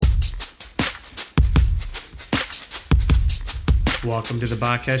Welcome to the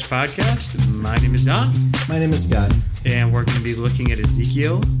Botcash Podcast. My name is Don. My name is Scott. And we're going to be looking at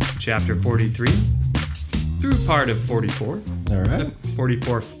Ezekiel Chapter 43 through part of 44. All right.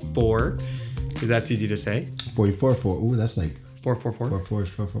 44-4, because that's easy to say. 44-4. Ooh, that's like...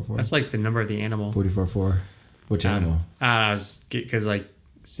 444. 4. That's like the number of the animal. 44-4. Which animal? Because like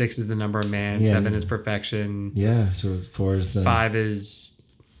 6 is the number of man, 7 is perfection. Yeah, so 4 is the... 5 is...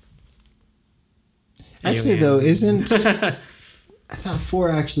 Actually, alien. though, isn't... I thought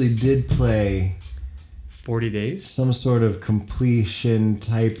 4 actually did play 40 days? Some sort of completion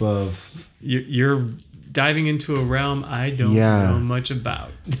type of... You're diving into a realm I don't know much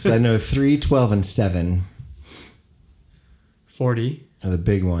about. So I know 3, 12, and 7. 40. Are the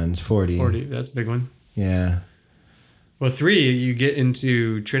big ones. 40. That's a big one. Yeah. Well, 3, you get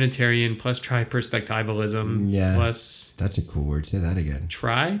into Trinitarian plus tri-perspectivalism. Yeah. Plus... That's a cool word. Say that again.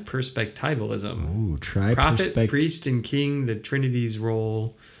 Tri-perspectivalism. Ooh, Prophet, priest, and king, the Trinity's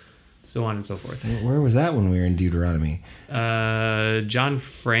role, so on and so forth. Where was that when we were in Deuteronomy? John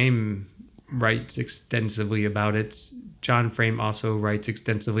Frame writes extensively about it. John Frame also writes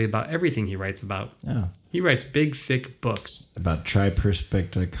extensively about everything he writes about. Oh. He writes big, thick books. About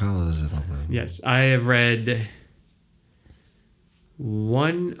tri-perspectivalism. Yes, I have read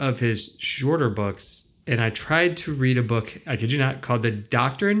one of his shorter books, and I tried to read a book, I kid you not, called The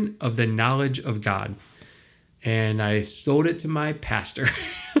Doctrine of the Knowledge of God. And I sold it to my pastor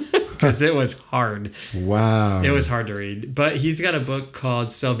because it was hard. Wow. It was hard to read. But he's got a book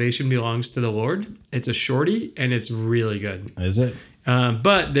called Salvation Belongs to the Lord. It's a shorty, and it's really good. Is it?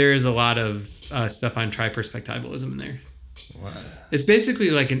 But there is a lot of stuff on tri-perspectivalism in there. What? It's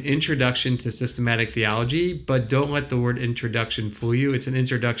basically like an introduction to systematic theology, but don't let the word introduction fool you. It's an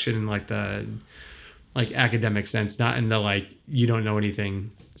introduction in like the academic sense, not in the like you don't know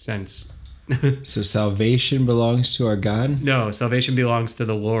anything sense. So salvation belongs to our God? No, Salvation Belongs to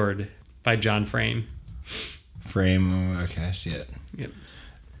the Lord by John Frame. Okay, I see it. Yep.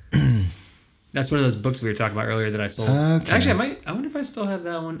 That's one of those books we were talking about earlier that I sold. Okay. Actually, I wonder if I still have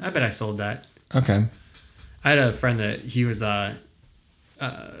that one. I bet I sold that. Okay. I had a friend that he was a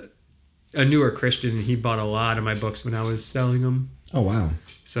newer Christian, and he bought a lot of my books when I was selling them. Oh, wow.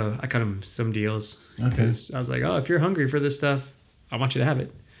 So I cut him some deals. Okay. Because I was like, oh, if you're hungry for this stuff, I want you to have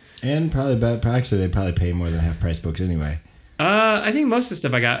it. And actually, they probably pay more than half price books anyway. I think most of the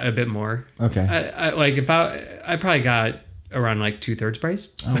stuff I got a bit more. Okay. I probably got around like 2/3 price.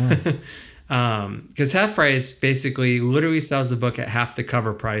 Oh, wow. Because half price basically literally sells the book at half the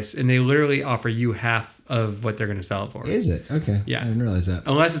cover price, and they literally offer you half of what they're going to sell it for. Is it? Okay. Yeah. I didn't realize that.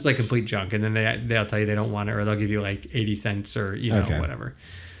 Unless it's like complete junk, and then they'll tell you they don't want it, or they'll give you like 80 cents or whatever.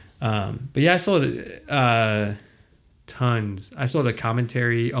 But yeah, I sold it tons. I sold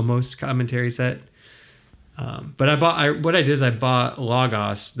a almost commentary set. But I bought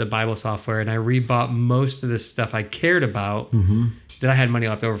Logos, the Bible software, and I rebought most of the stuff I cared about that I had money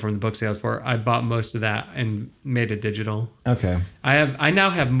left over from the book sales for. I bought most of that and made it digital. Okay. I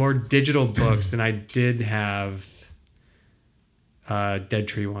now have more digital books than I did have Dead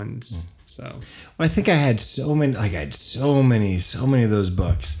Tree ones. So Well, I think I had so many. Like I had so many of those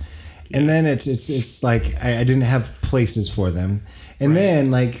books, and then it's like I didn't have places for them. And then,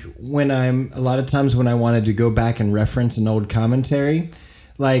 like, a lot of times when I wanted to go back and reference an old commentary,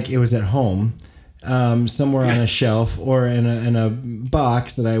 like, it was at home, somewhere on a shelf or in a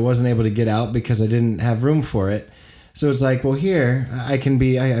box that I wasn't able to get out because I didn't have room for it. So it's like, well, here, I can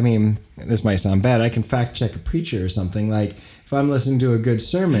I mean, this might sound bad, I can fact check a preacher or something. Like, if I'm listening to a good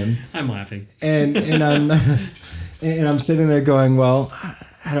sermon. I'm laughing. And I'm sitting there going, well,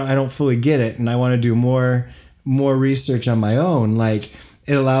 I don't fully get it, and I want to do more research on my own. Like,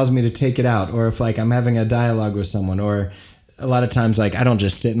 it allows me to take it out, or if like I'm having a dialogue with someone, or a lot of times like I don't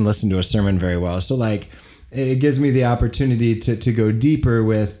just sit and listen to a sermon very well, so like it gives me the opportunity to go deeper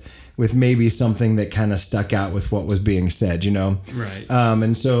with maybe something that kind of stuck out with what was being said, Right.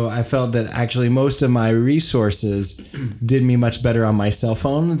 And so I felt that actually most of my resources did me much better on my cell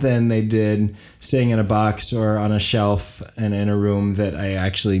phone than they did sitting in a box or on a shelf and in a room that I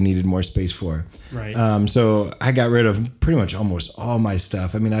actually needed more space for. Right. So I got rid of pretty much almost all my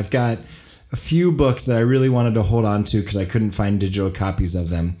stuff. I mean, I've got a few books that I really wanted to hold on to because I couldn't find digital copies of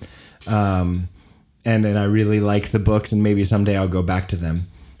them. And I really like the books, and maybe someday I'll go back to them.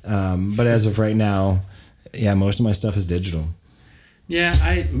 But as of right now, yeah, most of my stuff is digital. Yeah,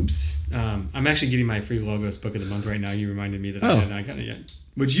 I'm actually getting my free Logos book of the month right now. You reminded me that I had not gotten it yet.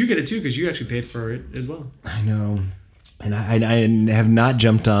 But you get it too, because you actually paid for it as well. I know. And I have not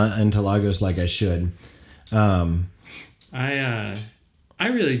jumped into Logos like I should. I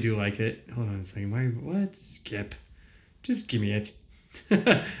really do like it. Hold on a second. What? Skip. Just give me it.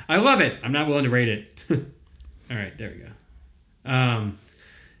 I love it. I'm not willing to rate it. All right, there we go.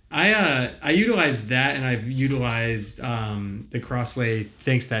 I utilized that, and I've utilized the Crossway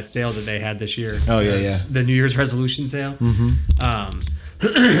Thanks That sale that they had this year. Oh yeah. The New Year's resolution sale.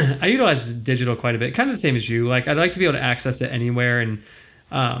 I utilize digital quite a bit, kind of the same as you. Like I'd like to be able to access it anywhere, and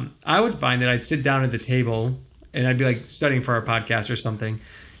I would find that I'd sit down at the table and I'd be like studying for our podcast or something,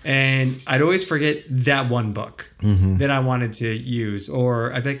 and I'd always forget that one book that I wanted to use,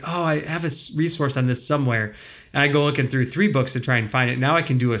 or I'd be like, oh, I have a resource on this somewhere. And I go looking through 3 books to try and find it. Now I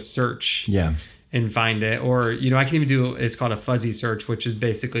can do a search and find it. Or, I can even do, it's called a fuzzy search, which is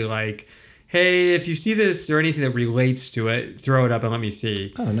basically like, hey, if you see this or anything that relates to it, throw it up and let me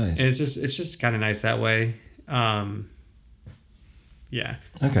see. Oh, nice. And it's just kind of nice that way. Yeah.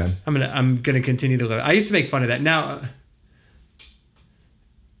 Okay. I'm gonna continue to live. I used to make fun of that. Now,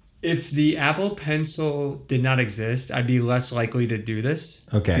 if the Apple Pencil did not exist, I'd be less likely to do this.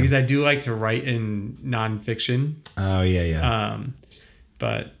 Okay. Because I do like to write in nonfiction. Oh, yeah.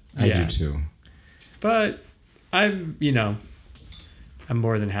 But I do too. But I'm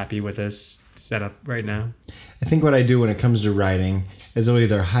more than happy with this setup right now. I think what I do when it comes to writing is I'll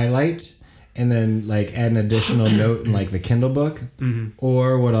either highlight and then like add an additional note in like the Kindle book,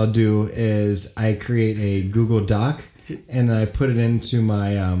 or what I'll do is I create a Google Doc and then I put it into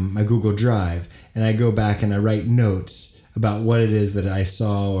my my Google Drive, and I go back and I write notes about what it is that I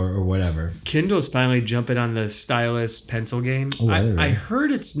saw or whatever. Kindle's finally jumping on the stylus pencil game. Oh, really? I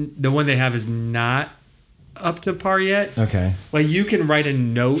heard it's the one they have is not up to par yet. Okay. Like you can write a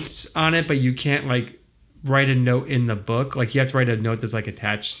note on it, but you can't like write a note in the book. Like you have to write a note that's like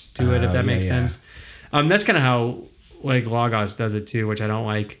attached to it, if that makes sense. That's kind of how like Logos does it too, which I don't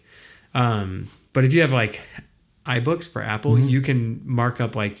like. But if you have like iBooks for Apple, you can mark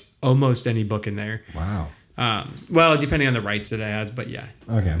up like almost any book in there. Wow. Well, depending on the rights that it has, but yeah.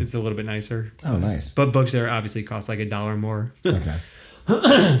 Okay. It's a little bit nicer. Oh, nice. But books there obviously cost like $1 more. Okay.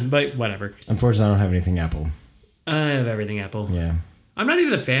 But whatever. Unfortunately, I don't have anything Apple. I have everything Apple. Yeah. I'm not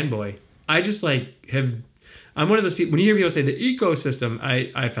even a fanboy. I just I'm one of those people, when you hear people say the ecosystem,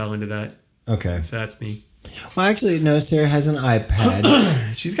 I fell into that. Okay. So that's me. Well, actually, no, Sarah has an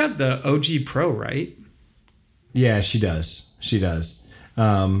iPad. She's got the OG Pro, right? Yeah, she does. She does.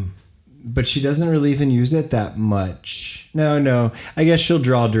 But she doesn't really even use it that much. No. I guess she'll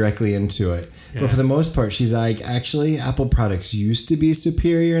draw directly into it. Yeah. But for the most part, she's like, actually, Apple products used to be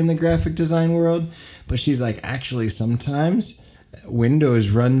superior in the graphic design world. But she's like, actually, sometimes Windows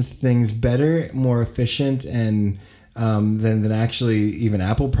runs things better, more efficient, and than actually even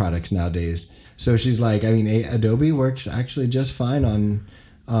Apple products nowadays. So she's like, I mean, Adobe works actually just fine on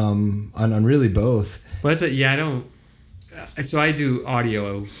really both. Well, that's it. Yeah, I don't. So I do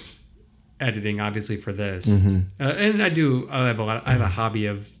audio editing, obviously, for this, and I have I have a hobby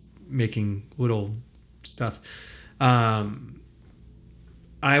of making little stuff.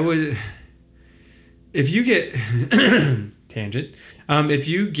 If you get tangent, if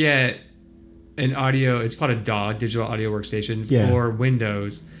you get an audio, it's called a DAW, digital audio workstation for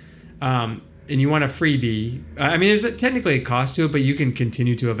Windows, and you want a freebie. I mean, there's technically a cost to it, but you can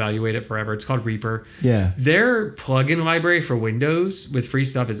continue to evaluate it forever. It's called Reaper. Yeah. Their plugin library for Windows with free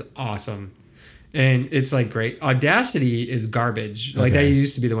stuff is awesome. And it's like great. Audacity is garbage. Like that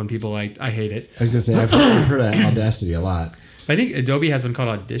used to be the one people liked. I hate it. I was going to say, I've heard of Audacity a lot. I think Adobe has one called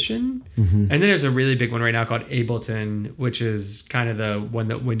Audition. And then there's a really big one right now called Ableton, which is kind of the one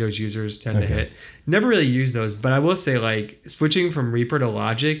that Windows users tend to hit. Never really use those, but I will say like switching from Reaper to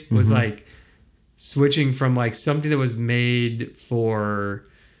Logic was like switching from like something that was made for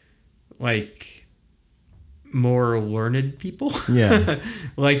like more learned people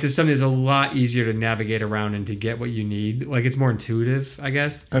like to something that's a lot easier to navigate around and to get what you need. Like it's more intuitive, I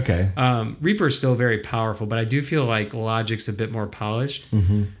guess. Reaper is still very powerful, but I do feel like Logic's a bit more polished.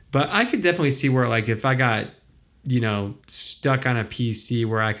 But I could definitely see where like if I got stuck on a PC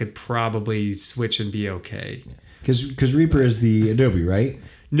where I could probably switch and be okay. Because Reaper is the Adobe, right?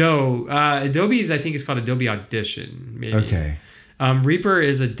 No, Adobe's, I think it's called Adobe Audition, maybe. Reaper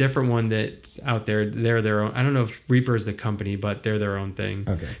is a different one that's out there. They're their own. I don't know if Reaper is the company, but they're their own thing.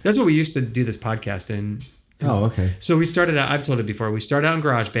 That's what we used to do this podcast in. Oh, okay. So we started out, I've told it before, we started out in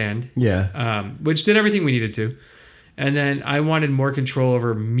GarageBand. Which did everything we needed to. And then I wanted more control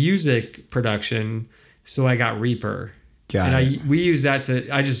over music production, so I got Reaper. We used that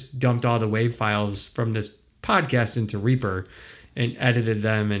I just dumped all the WAV files from this podcast into Reaper and edited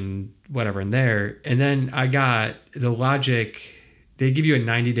them and whatever in there. And then I got the Logic, they give you a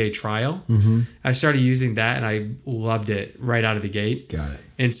 90-day trial. Mm-hmm. I started using that and I loved it right out of the gate. Got it.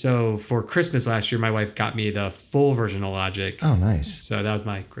 And so for Christmas last year, my wife got me the full version of Logic. Oh, nice. So that was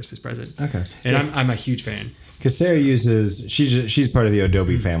my Christmas present. Okay. And I'm a huge fan. Because Sarah she's part of the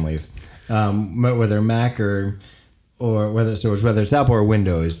Adobe family, whether Mac or whether it's Apple or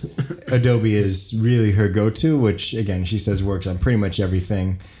Windows, Adobe is really her go-to, which again, she says works on pretty much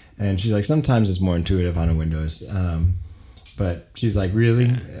everything. And she's like, sometimes it's more intuitive on a Windows. But she's like, really?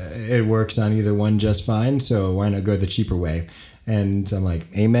 It works on either one just fine, so why not go the cheaper way? And I'm like,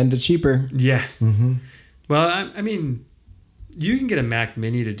 amen to cheaper. Yeah. Mm-hmm. Well, I mean, you can get a Mac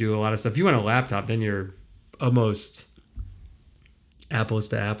Mini to do a lot of stuff. If you want a laptop, then you're almost apples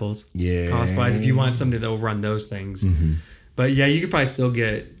to apples. Yeah. Cost-wise, if you want something that will run those things. Mm-hmm. But yeah, you could probably still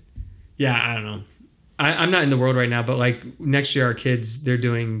get, I don't know. I'm not in the world right now, but like next year, our kids, they're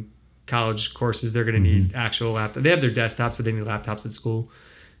doing college courses. They're going to need actual laptops. They have their desktops, but they need laptops at school.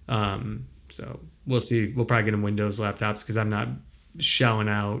 So we'll see. We'll probably get them Windows laptops because I'm not shelling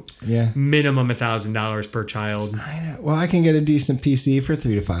out minimum $1,000 per child. I know. Well, I can get a decent PC for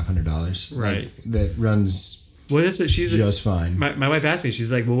 $300 to $500. Right. Like, that runs just fine. My wife asked me,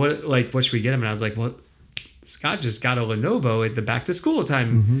 she's like, well, what should we get him? And I was like, well, Scott just got a Lenovo at the back to school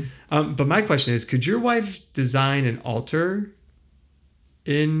time. Mm-hmm. But my question is, could your wife design an altar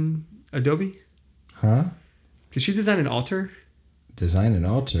in Adobe? Huh? Could she design an altar? Design an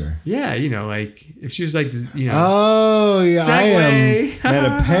altar? Yeah, like if she was like, Oh, yeah, segue. I am. And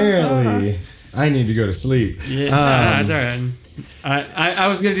apparently, I need to go to sleep. Yeah, that's all right. I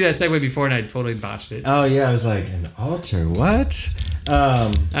was going to do that segue before and I totally botched it. Oh, yeah. I was like, an altar? What?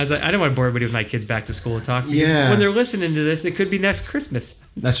 I was like, I don't want to bore everybody with my kids back to school talk. Yeah. When they're listening to this, it could be next Christmas.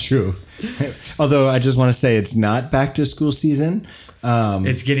 That's true. Although I just want to say it's not back to school season.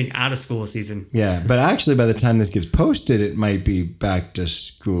 It's getting out of school season. Yeah. But actually, by the time this gets posted, it might be back to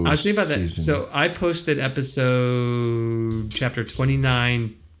school season. I was thinking about that. So I posted episode chapter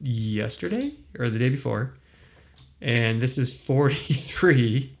 29 yesterday or the day before. And this is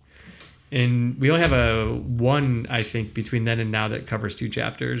 43. And we only have one, I think, between then and now that covers 2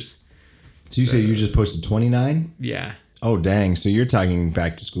 chapters. So you say you just posted 29? Yeah. Oh, dang. So you're talking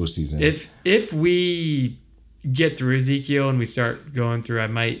back to school season. If we get through Ezekiel and we start going through, I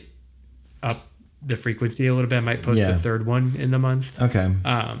might up the frequency a little bit. I might post a third one in the month. Okay.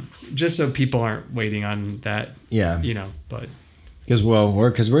 Just so people aren't waiting on that. Yeah. But... Because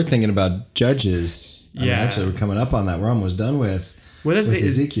we're thinking about Judges. Actually, we're coming up on that. We're almost done with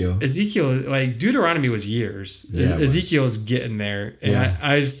Ezekiel. Ezekiel, like Deuteronomy was years. Yeah, Ezekiel's getting there, and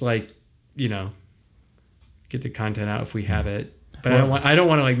I just like get the content out if we have it. But I don't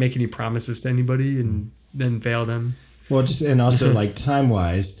want to like make any promises to anybody and then fail them. Well, and also like time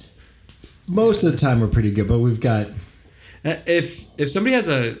wise, most of the time we're pretty good, but we've got. If somebody has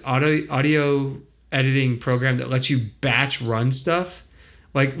a audio editing program that lets you batch run stuff,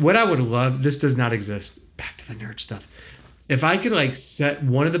 like what I would love, this does not exist. Back to the nerd stuff. If I could like set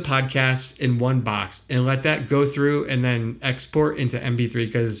one of the podcasts in one box and let that go through and then export into MP3,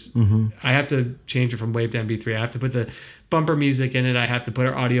 because I have to change it from WAV to MP3. I have to put the bumper music in it. I have to put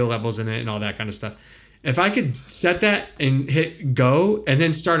our audio levels in it and all that kind of stuff. If I could set that and hit go and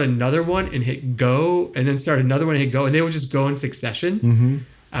then start another one and hit go and then start another one and hit go, and they would just go in succession,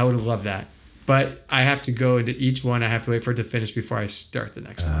 I would love that. But I have to go into each one. I have to wait for it to finish before I start the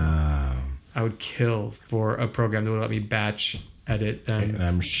next one. I would kill for a program that would let me batch edit them. And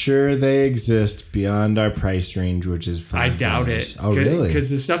I'm sure they exist beyond our price range, which is $5. I doubt it. Oh, really? Because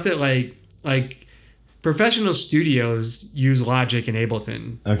the stuff that like professional studios use Logic and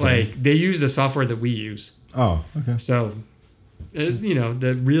Ableton. Okay. Like they use the software that we use. Oh, okay. So, it's,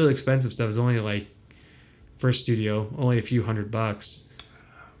 the real expensive stuff is only like for a studio, only a few $100.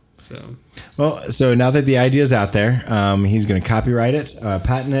 So now that the idea is out there, he's going to copyright it,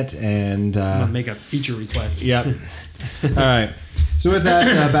 patent it, and I'm going to make a feature request. Yep. All right. So with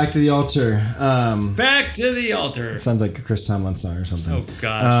that, back to the altar. Back to the altar. It sounds like a Chris Tomlin song or something. Oh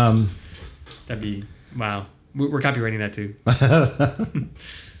gosh. That'd be wow. We're copywriting that too.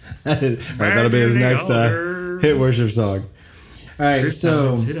 All right, that'll be his next hit worship song. All right, Chris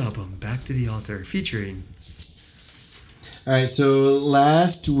Tomlin's hit album, Back to the Altar, featuring. All right, so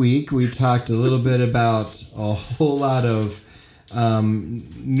last week we talked a little bit about a whole lot of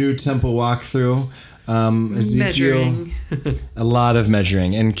new temple walkthrough. Ezekiel, a lot of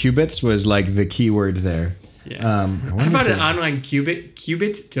measuring, and cubits was like the key word there. Yeah. How about an online cubit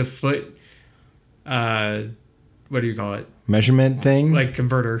to foot? What do you call it? Measurement thing, like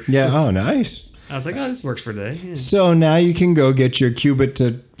converter. Yeah. Oh, nice. I was like, oh, this works for today. Yeah. So now you can go get your cubit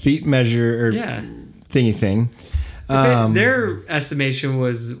to feet measure or thingy thing. Their estimation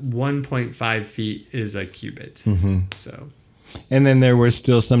was 1.5 feet is a cubit. So, and then there was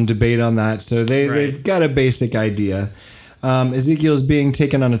still some debate on that. So they've got a basic idea. Ezekiel's being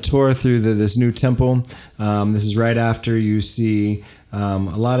taken on a tour through this new temple. This is right after you see a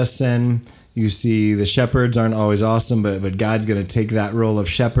lot of sin. You see the shepherds aren't always awesome, but God's going to take that role of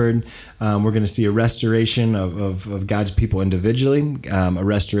shepherd. We're going to see a restoration of God's people individually, a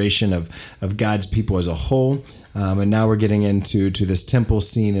restoration of God's people as a whole. And now we're getting into this temple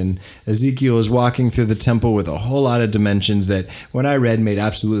scene, and Ezekiel is walking through the temple with a whole lot of dimensions that when I read made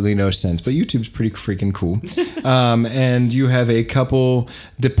absolutely no sense, but YouTube's pretty freaking cool. And you have a couple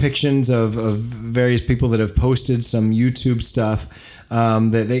depictions of various people that have posted some YouTube stuff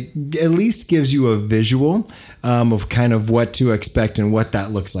that they at least gives you a visual of kind of what to expect and what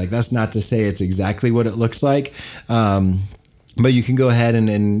that looks like. That's not to say it's exactly what it looks like. But you can go ahead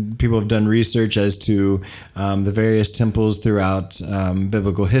and people have done research as to the various temples throughout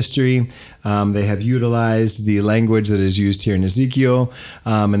biblical history. They have utilized the language that is used here in Ezekiel,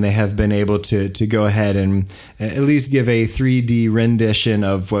 and they have been able to go ahead and at least give a 3D rendition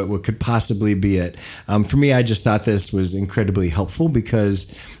of what could possibly be it. For me, I just thought this was incredibly helpful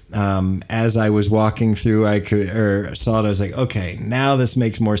because as I was walking through, saw it. I was like, okay, now this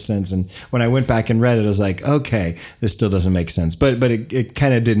makes more sense. And when I went back and read it, I was like, okay, this still doesn't make sense. But it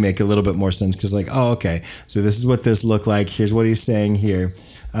kind of did make a little bit more sense because, like, oh, okay, so this is what this looked like. Here's what he's saying here.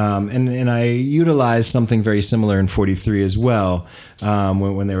 And I utilized something very similar in 43 as well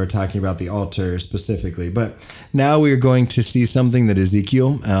when they were talking about the altar specifically. But now we're going to see something that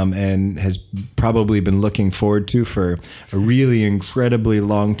Ezekiel and has probably been looking forward to for a really incredibly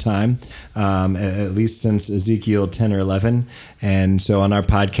long time, at least since Ezekiel 10 or 11. And so on our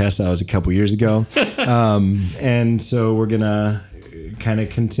podcast, that was a couple years ago. And so we're going to kind of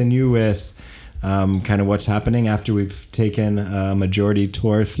continue with kind of what's happening after we've taken a majority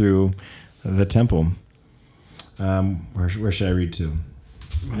tour through the temple. Where should I read to?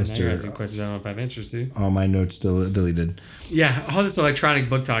 Mr. Questions I don't know if I have answers to. All my notes still deleted. Yeah, all this electronic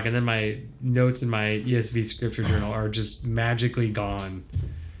book talk, and then my notes in my ESV scripture journal are just magically gone.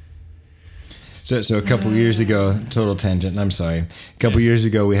 So a couple years ago, total tangent, I'm sorry. A couple years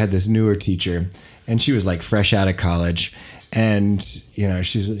ago, we had this newer teacher, and she was like fresh out of college. And, you know,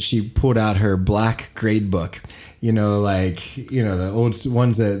 she pulled out her black grade book, you know, like, you know, the old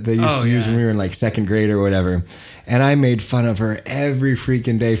ones that they used to use when we were in like second grade or whatever. And I made fun of her every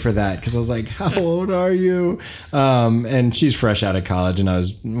freaking day for that because I was like, how old are you? And she's fresh out of college and I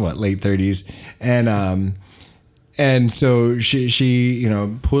was, late 30s. And so she you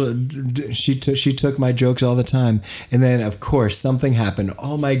know, she took my jokes all the time. And then, of course, something happened.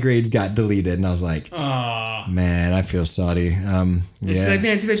 All my grades got deleted. And I was like, man, I feel sorry. It's like,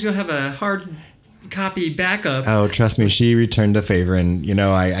 man, too bad you don't have a hard copy backup. Oh, trust me, she returned the favor. And, you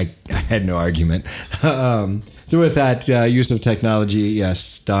know, I had no argument. So with that use of technology,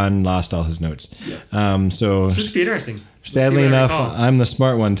 yes, Don lost all his notes. Yeah. So this should be interesting. Sadly enough, I'm the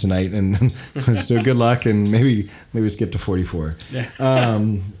smart one tonight, and so good luck, and maybe skip to 44. Yeah.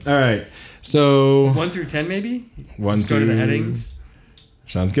 All right. So 1 through 10, maybe. Just go to the headings.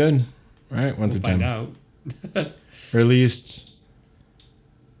 Sounds good. All right, 1 through 10. Find out. Or at least,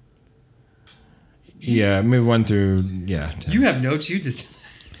 maybe 1 through 10. You have notes. You just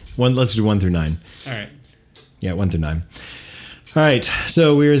Let's do 1 through 9. All right. Yeah, 1 through 9. All right,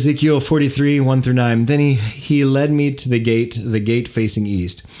 so we're Ezekiel 43, 1 through 9. Then he led me to the gate facing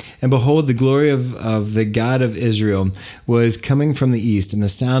east. And behold, the glory of the God of Israel was coming from the east, and the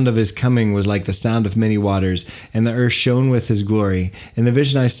sound of his coming was like the sound of many waters, and the earth shone with his glory. And the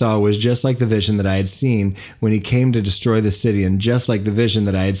vision I saw was just like the vision that I had seen when he came to destroy the city, and just like the vision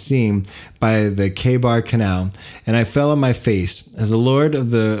that I had seen by the Kebar Canal. And I fell on my face, as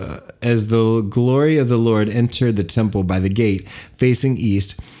the glory of the Lord entered the temple by the gate facing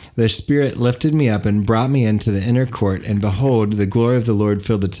east. The Spirit lifted me up and brought me into the inner court, and behold, the glory of the Lord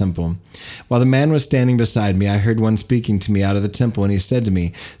filled the temple. While the man was standing beside me, I heard one speaking to me out of the temple, and he said to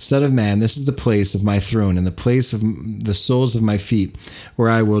me, Son of man, this is the place of my throne, and the place of the soles of my feet, where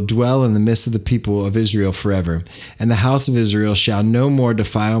I will dwell in the midst of the people of Israel forever. And the house of Israel shall no more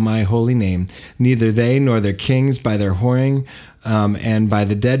defile my holy name, neither they nor their kings by their whoring, and by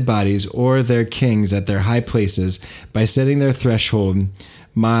the dead bodies, or their kings at their high places, by setting their threshold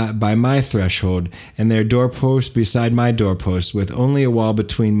by my threshold, and their doorpost beside my doorpost, with only a wall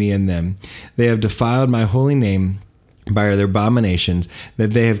between me and them. They have defiled my holy name by their abominations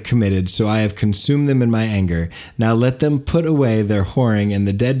that they have committed, so I have consumed them in my anger. Now let them put away their whoring and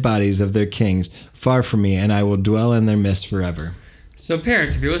the dead bodies of their kings far from me, and I will dwell in their midst forever. So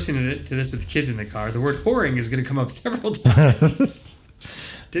parents, if you're listening to this with kids in the car, the word whoring is going to come up several times.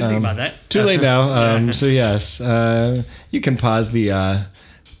 Didn't think about that. Too late now. So yes, you can pause the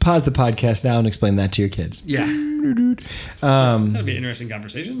podcast now and explain that to your kids. Yeah. That'd be an interesting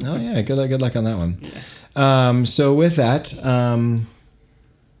conversation. Oh yeah, good luck on that one. Yeah. So with that,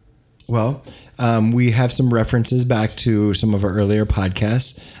 we have some references back to some of our earlier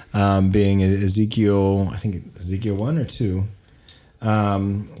podcasts, being Ezekiel 1 or 2.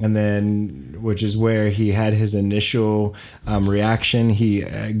 And then, which is where he had his initial reaction. He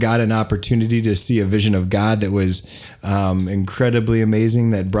got an opportunity to see a vision of God that was incredibly amazing,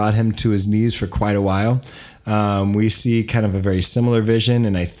 that brought him to his knees for quite a while. We see kind of a very similar vision,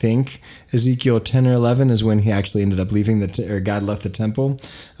 and I think Ezekiel 10 or 11 is when he actually ended up leaving God left the temple.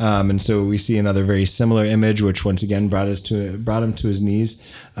 And so we see another very similar image, which once again brought him to his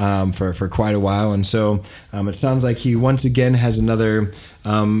knees for quite a while. And so it sounds like he once again has another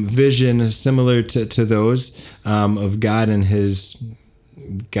vision similar to those of God and his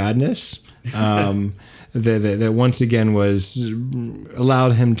godness. That once again was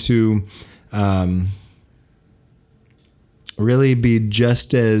allowed him to really be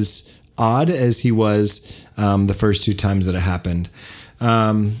just as odd as he was the first 2 times that it happened.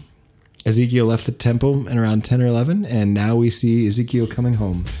 Ezekiel left the temple in around 10 or 11, and now we see Ezekiel coming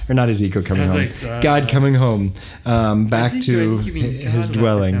home. Or not Ezekiel coming home. God coming home back to his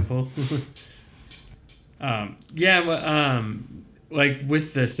dwelling. Like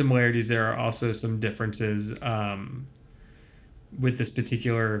with the similarities, there are also some differences with this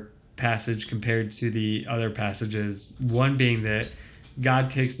particular passage compared to the other passages. One being that God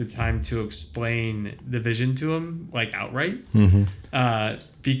takes the time to explain the vision to him, like outright,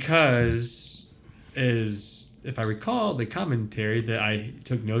 because if I recall the commentary that I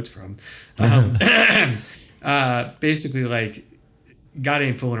took notes from, basically like God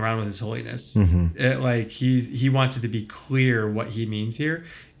ain't fooling around with his holiness. He wants it to be clear what he means here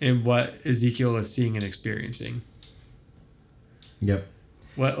and what Ezekiel is seeing and experiencing. Yep.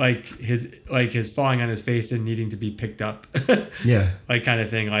 What his falling on his face and needing to be picked up, like kind of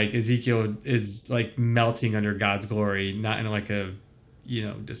thing. Like Ezekiel is like melting under God's glory, not in like a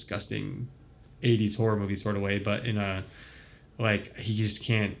disgusting 80s horror movie sort of way, but in a like he just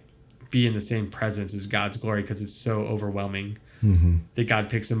can't be in the same presence as God's glory because it's so overwhelming that God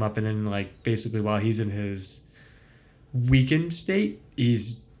picks him up, and then like basically while he's in his weakened state,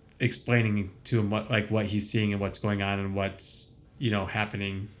 he's explaining to him what he's seeing and what's going on and what's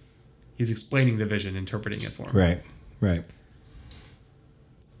happening. He's explaining the vision, interpreting it for him. Right.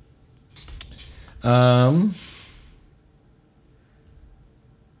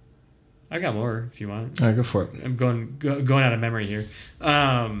 I got more if you want. All right, go for it. I'm going out of memory here.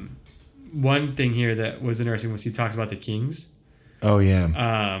 One thing here that was interesting was he talks about the kings. Oh yeah.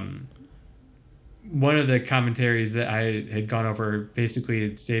 One of the commentaries that I had gone over basically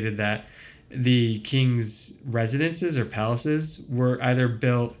had stated that the king's residences or palaces were either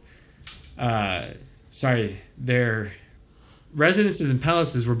built, their residences and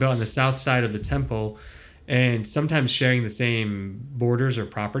palaces were built on the south side of the temple and sometimes sharing the same borders or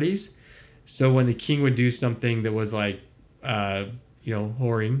properties. So when the king would do something that was like,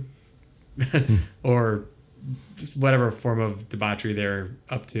 whoring or whatever form of debauchery they're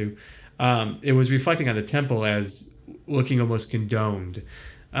up to, it was reflecting on the temple as looking almost condoned.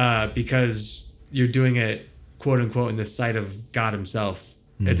 Because you're doing it, quote unquote, in the sight of God himself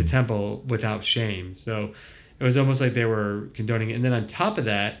at the temple without shame. So it was almost like they were condoning it. And then on top of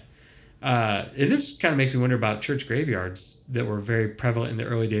that, and this kind of makes me wonder about church graveyards that were very prevalent in the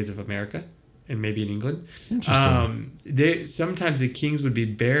early days of America and maybe in England. Interesting. Sometimes the kings would be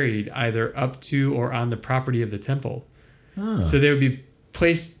buried either up to or on the property of the temple. So they would be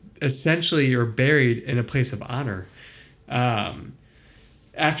placed essentially or buried in a place of honor.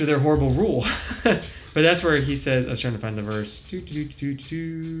 After their horrible rule. But that's where he says, I was trying to find the verse.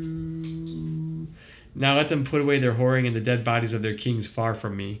 Now let them put away their whoring and the dead bodies of their kings far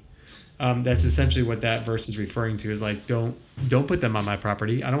from me. That's essentially what that verse is referring to, is like, don't put them on my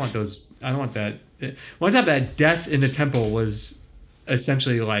property. I don't want those. I don't want that. One time that death in the temple was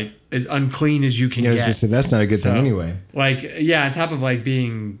essentially like as unclean as you can get. I was going to say, that's not a good thing anyway. Like, yeah, on top of like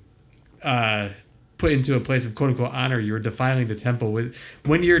being put into a place of quote unquote honor, you're defiling the temple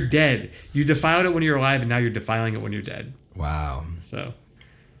when you're dead. You defiled it when you're alive, and now you're defiling it when you're dead. Wow. So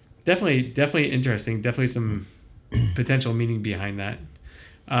definitely interesting. Definitely some potential meaning behind that.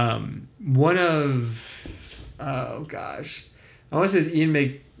 One of I want to say Ian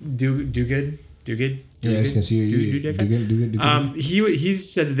McDougall. Yeah, I was gonna say he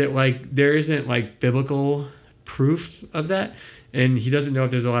said that like there isn't like biblical proof of that. And he doesn't know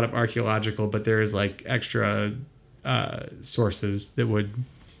if there's a lot of archaeological, but there's like extra sources that would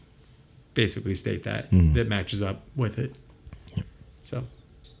basically state that that matches up with it. Yep. So,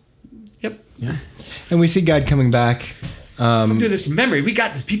 yep. Yeah. And we see God coming back. I'm doing this from memory. We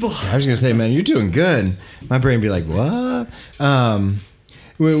got this, people. I was gonna say, man, you're doing good. My brain be like, what?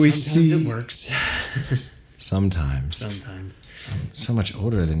 We see it works. Sometimes. I'm so much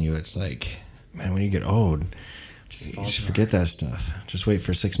older than you. It's like, man, when you get old, you just forget that stuff. Just wait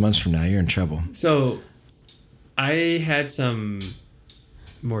for 6 months from now. You're in trouble. So, I had some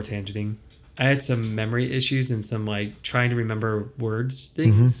more tangenting. I had some memory issues and some like trying to remember words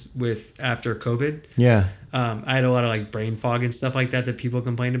things with after COVID. Yeah. I had a lot of like brain fog and stuff like that people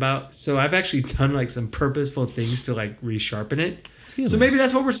complained about. So I've actually done like some purposeful things to like resharpen it. Really? So maybe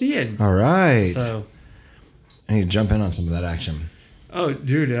that's what we're seeing. All right. So I need to jump in on some of that action. Oh,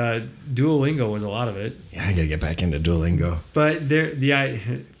 dude, Duolingo was a lot of it. Yeah, I gotta get back into Duolingo. But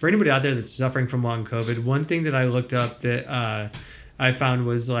for anybody out there that's suffering from long COVID, one thing that I looked up that I found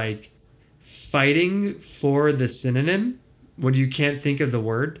was like fighting for the synonym when you can't think of the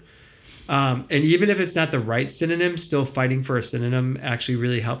word. And even if it's not the right synonym, still fighting for a synonym actually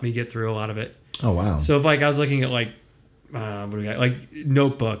really helped me get through a lot of it. Oh, wow. So if like I was looking at like, what do we got? Like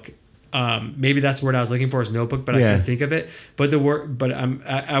notebook. Maybe that's the word I was looking for is notebook, but I can't think of it. But the word, but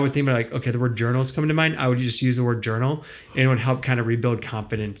I would think about like, okay, the word journal is coming to mind. I would just use the word journal and it would help kind of rebuild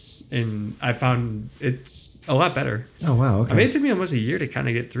confidence. And I found it's a lot better. Oh, wow. Okay. I mean, it took me almost a year to kind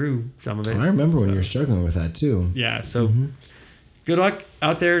of get through some of it. I remember when you were struggling with that too. Yeah. So good luck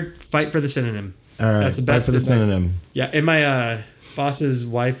out there. Fight for the synonym. All right. That's the best. Fight for the synonym. Yeah. And my boss's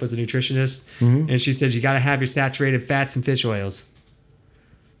wife was a nutritionist and she said, you got to have your saturated fats and fish oils.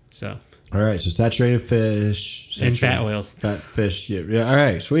 So. All right. So saturated fish. And fat oils. Fat fish. Yeah. All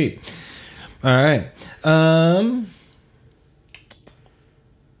right. Sweet. All right.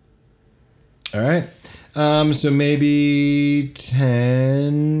 All right. So maybe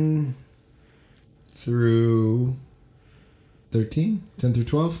 10 through 13? 10 through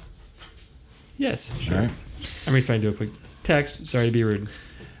 12? Yes. Sure. All right. I'm responding to a quick text. Sorry to be rude.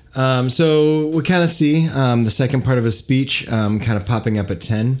 So we kind of see the second part of his speech kind of popping up at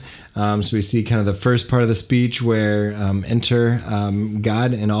 10. So we see kind of the first part of the speech where enter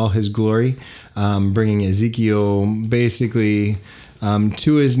God in all his glory, bringing Ezekiel basically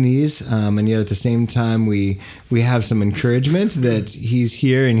to his knees. And yet at the same time, we have some encouragement that he's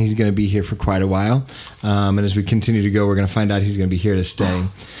here and he's going to be here for quite a while. And as we continue to go, we're going to find out he's going to be here to stay.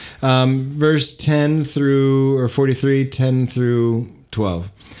 Verse 10 through 43, 10 through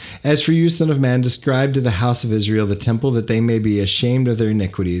 12. As for you, son of man, describe to the house of Israel the temple, that they may be ashamed of their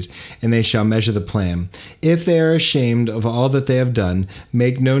iniquities, and they shall measure the plan. If they are ashamed of all that they have done,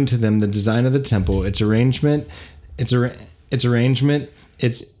 make known to them the design of the temple, its arrangement, its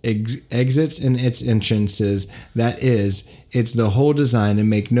exits and its entrances, that is, it's the whole design, and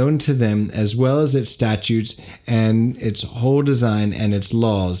make known to them as well as its statutes and its whole design and its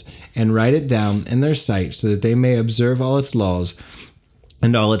laws, and write it down in their sight, so that they may observe all its laws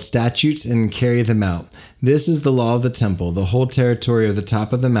and all its statutes and carry them out. This is the law of the temple. The whole territory of the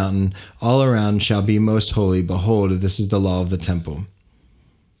top of the mountain all around shall be most holy. Behold, this is the law of the temple.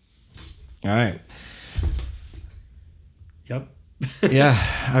 All right. Yep. Yeah,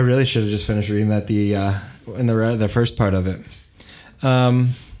 I really should have just finished reading that in the first part of it. Yeah,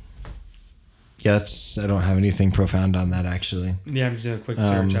 I don't have anything profound on that actually. Yeah, I'm just doing a quick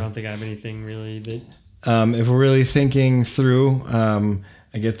search. I don't think I have anything really that. If we're really thinking through,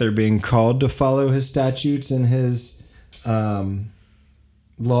 I guess they're being called to follow his statutes and his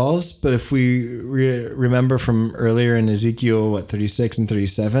laws. But if we remember from earlier in Ezekiel, 36 and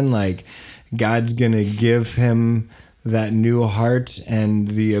 37, like God's going to give him that new heart and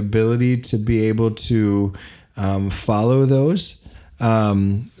the ability to be able to follow those.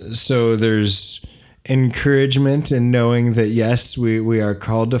 So there's encouragement in knowing that, yes, we are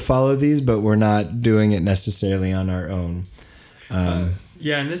called to follow these, but we're not doing it necessarily on our own.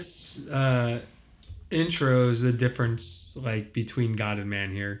 Yeah, and this intros the difference like between God and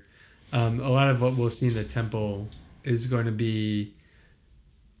man here. A lot of what we'll see in the temple is going to be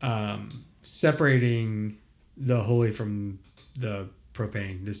separating the holy from the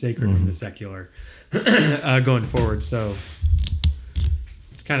profane, the sacred from the secular, going forward. So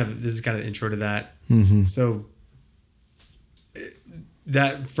this is kind of intro to that. So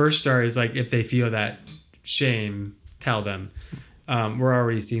that first star is like, if they feel that shame, tell them. We're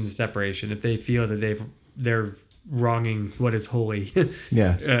already seeing the separation. If they feel that they're wronging what is holy,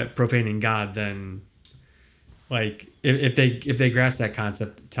 profaning God, then Like if they grasp that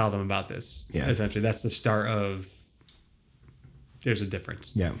concept, tell them about this. Yeah. Essentially, that's the start of. There's a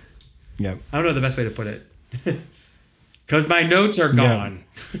difference. Yeah. Yeah. I don't know the best way to put it. Because my notes are gone.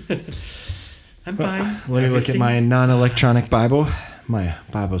 Yeah. I'm fine. Let me look at my non-electronic Bible. My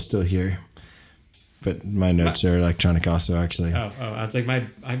Bible's still here. But my notes are electronic also, actually. Oh! It's like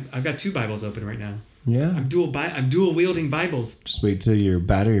I've got 2 Bibles open right now. Yeah. I'm dual wielding Bibles. Just wait till your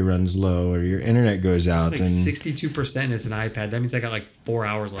battery runs low or your internet goes out. Like 62%. It's an iPad. That means I got like 4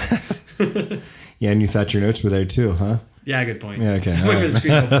 hours left. Yeah, and you thought your notes were there too, huh? Yeah, good point. Yeah, okay. I wait for the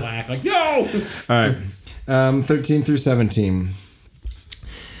screen to go black. Like, no! All right. 13 through 17.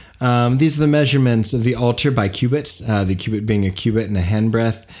 These are the measurements of the altar by cubits. The cubit being a cubit and a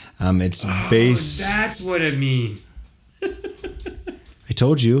handbreadth. Its base. That's what it means. I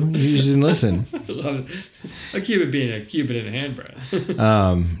told you. You just didn't listen. I love it. A cubit being a cubit and a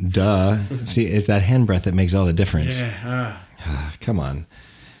handbreadth. Duh. See, it's that handbreadth that makes all the difference. Yeah. Come on.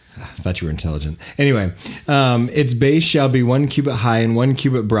 I thought you were intelligent. Anyway, its base shall be 1 cubit high and 1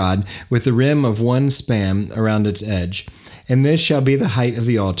 cubit broad, with the rim of 1 span around its edge. And this shall be the height of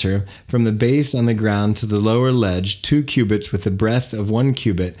the altar, from the base on the ground to the lower ledge, 2 cubits with a breadth of 1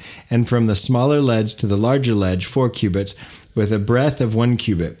 cubit, and from the smaller ledge to the larger ledge, 4 cubits, with a breadth of 1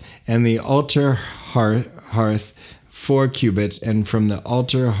 cubit. And the altar hearth, 4 cubits, and from the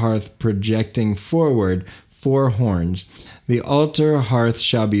altar hearth projecting forward, 4 horns. The altar hearth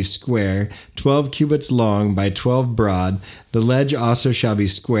shall be square, 12 cubits long by 12 broad. The ledge also shall be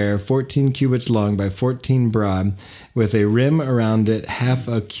square, 14 cubits long by 14 broad, with a rim around it half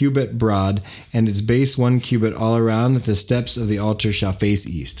a cubit broad, and its base 1 cubit all around. The steps of the altar shall face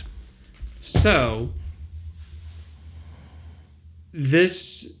east. So,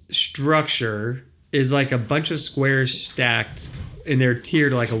 this structure is like a bunch of squares stacked, and they're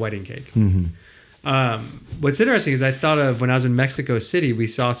tiered like a wedding cake. Mm-hmm. What's interesting is I thought of when I was in Mexico City, we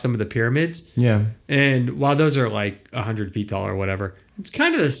saw some of the pyramids. Yeah. And while those are like 100 feet tall or whatever, it's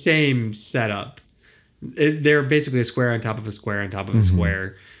kind of the same setup. They're basically a square on top of a square on top of a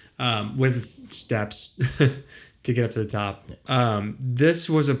square, with steps to get up to the top. This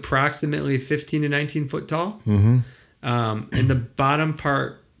was approximately 15 to 19 foot tall. Mm-hmm. And the bottom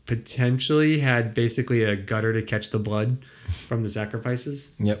part potentially had basically a gutter to catch the blood from the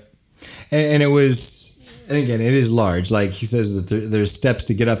sacrifices. Yep. And it was, and again, it is large. Like he says that there's steps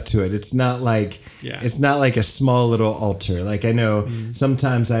to get up to it. It's not like it's not like a small little altar. Like I know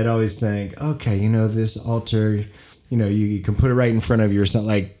sometimes I'd always think, okay, this altar, you can put it right in front of you or something.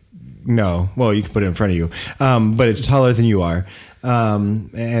 Like no, well, you can put it in front of you, but it's taller than you are,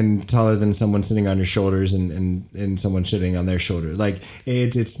 and taller than someone sitting on your shoulders and someone sitting on their shoulder. Like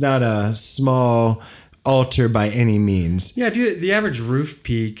it's not a small altar by any means. Yeah, the average roof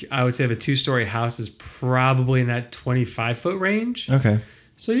peak, I would say, of a 2-story house is probably in that 25-foot range. Okay.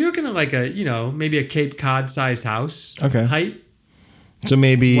 So you're looking at like maybe a Cape Cod sized house. Okay. Height. So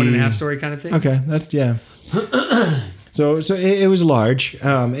maybe 1.5 story kind of thing. Okay, that's yeah. So it was large,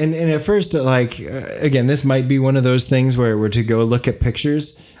 and at first, again, this might be one of those things where we're to go look at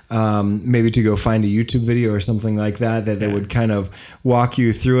pictures. Maybe to go find a YouTube video or something like that would kind of walk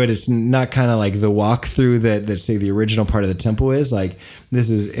you through it. It's not kind of like the walkthrough that say the original part of the temple is. Like this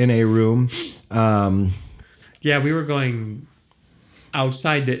is in a room. Yeah, we were going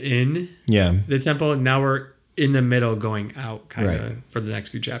outside to in the temple. Now we're in the middle going out kind of for the next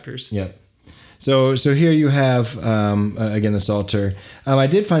few chapters. Yep. So here you have, again, this altar. I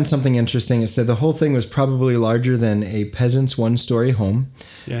did find something interesting. It said the whole thing was probably larger than a peasant's 1-story home.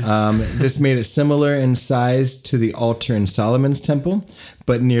 Yeah. This made it similar in size to the altar in Solomon's temple,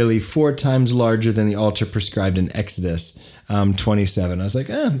 but nearly 4 times larger than the altar prescribed in Exodus 27. I was like,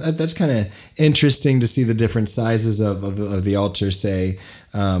 that's kind of interesting to see the different sizes of the altar, say,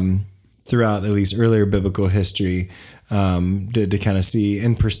 throughout at least earlier biblical history. To kind of see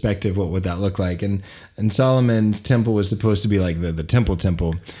in perspective what would that look like, and Solomon's temple was supposed to be like the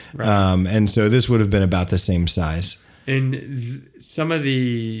temple, right. And so this would have been about the same size. And some of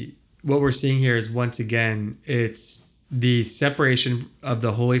what we're seeing here is once again it's the separation of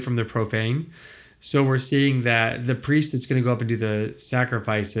the holy from the profane. So we're seeing that the priest that's going to go up and do the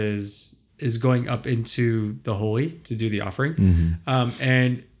sacrifices is going up into the holy to do the offering,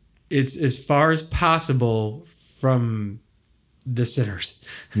 and it's as far as possible from the sinners.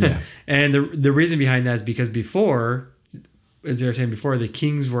 Yeah. And the reason behind that is because before, as they were saying before, the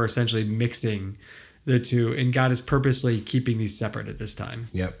kings were essentially mixing the two, and God is purposely keeping these separate at this time.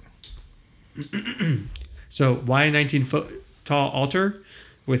 Yep. So why a 19-foot tall altar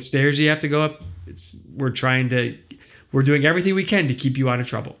with stairs you have to go up? We're doing everything we can to keep you out of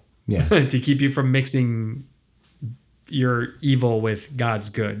trouble. Yeah. To keep you from mixing your evil with God's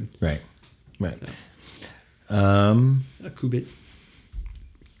good. Right. So. A cubit.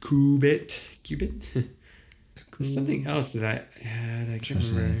 There's something else that I had. I can't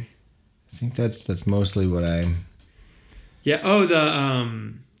remember. I think that's mostly what I. Yeah. Oh,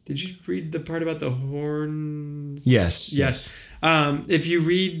 did you read the part about the horns? Yes. If you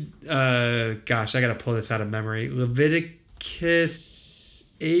read, I gotta pull this out of memory. Leviticus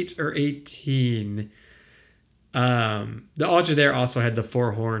 8 or 18. The altar there also had the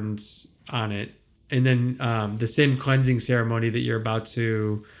 4 horns on it, and then the same cleansing ceremony that you're about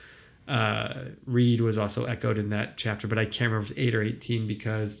to read was also echoed in that chapter, but I can't remember if it's 8 or 18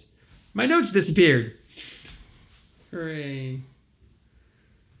 because my notes disappeared. Hooray.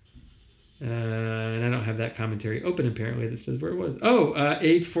 And I don't have that commentary open apparently that says where it was.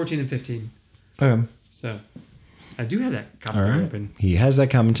 8, 14, and 15. Okay. So I do have that commentary open. He has that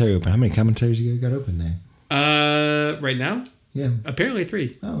commentary open. How many commentaries you got open there? Right now? Yeah. Apparently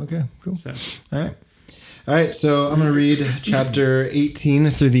 3. Oh, okay. Cool. So. All right. So I'm going to read chapter 18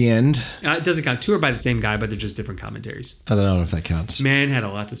 through the end. It doesn't count. 2 are by the same guy, but they're just different commentaries. I don't know if that counts. Man had a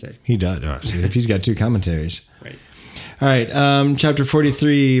lot to say. He does. So if he's got 2 commentaries. Right. All right. Chapter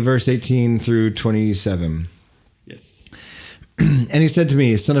 43, verse 18 through 27. Yes. And he said to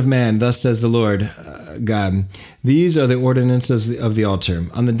me, Son of man, thus says the Lord God, these are the ordinances of the altar.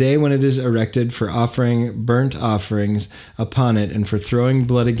 On the day when it is erected for offering burnt offerings upon it and for throwing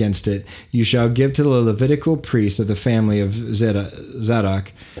blood against it, you shall give to the Levitical priests of the family of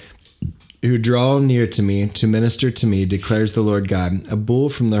Zadok, who draw near to me to minister to me, declares the Lord God, a bull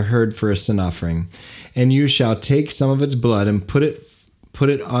from the herd for a sin offering. And you shall take some of its blood and put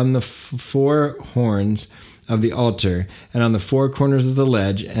it on the 4 horns of the altar, and on the 4 corners of the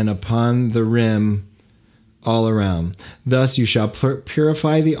ledge, and upon the rim all around. Thus you shall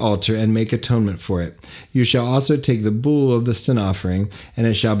purify the altar and make atonement for it. You shall also take the bull of the sin offering, and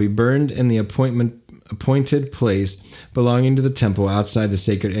it shall be burned in the appointed place belonging to the temple outside the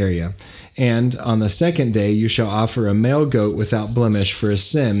sacred area. And on the 2nd day you shall offer a male goat without blemish for a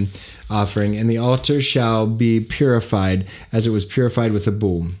sin offering, and the altar shall be purified as it was purified with a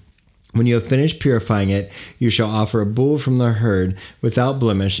bull. When you have finished purifying it, you shall offer a bull from the herd without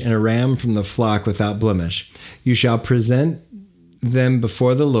blemish and a ram from the flock without blemish. You shall present them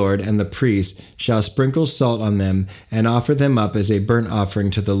before the Lord, and the priest shall sprinkle salt on them and offer them up as a burnt offering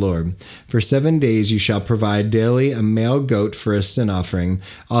to the Lord. For 7 days you shall provide daily a male goat for a sin offering.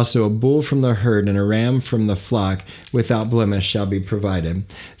 Also a bull from the herd and a ram from the flock without blemish shall be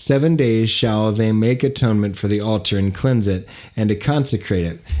provided. 7 days shall they make atonement for the altar and cleanse it and to consecrate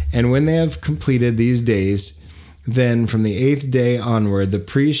it. And when they have completed these days, then from the 8th day onward, the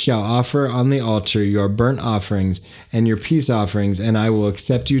priest shall offer on the altar your burnt offerings and your peace offerings, and I will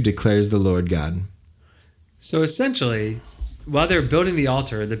accept you, declares the Lord God. So essentially, while they were building the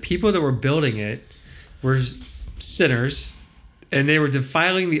altar, the people that were building it were sinners, and they were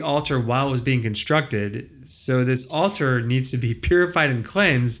defiling the altar while it was being constructed. So this altar needs to be purified and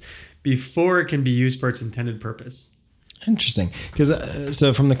cleansed before it can be used for its intended purpose. Interesting. Because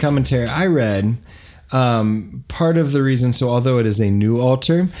so from the commentary I read, part of the reason, so although it is a new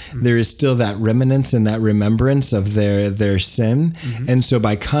altar, there is still that remnants and that remembrance of their sin. And so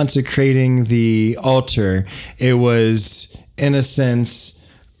by consecrating the altar, it was, in a sense,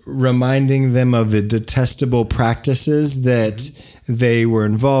 reminding them of the detestable practices that they were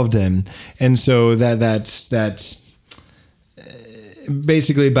involved in. And so that's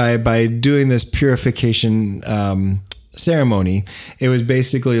basically by doing this purification ceremony, it was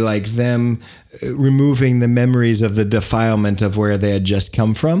basically like them removing the memories of the defilement of where they had just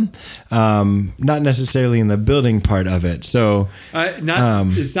come from, not necessarily in the building part of it. So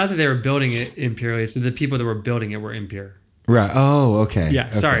it's not that they were building it impurely, so the people that were building it were impure. Right. Oh, okay. Yeah.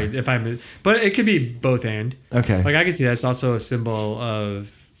 Okay. Sorry if but it could be both and. Okay. Like I can see that's also a symbol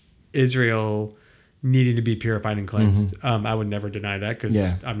of Israel needing to be purified and cleansed. I would never deny that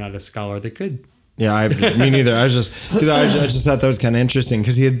because I'm not a scholar that could. Yeah, me neither. I just thought that was kind of interesting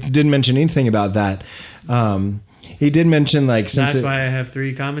because he didn't mention anything about that. He did mention since that's why I have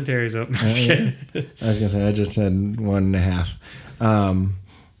 3 commentaries open. I was gonna say I just had 1.5.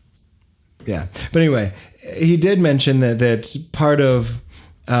 Yeah, but anyway, he did mention that part of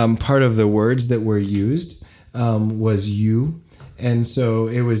the words that were used was you, and so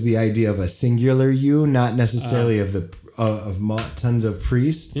it was the idea of a singular you, not necessarily of tons of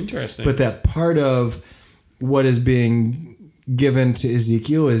priests. Interesting. But that part of what is being given to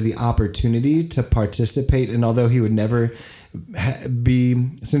Ezekiel is the opportunity to participate. And although he would never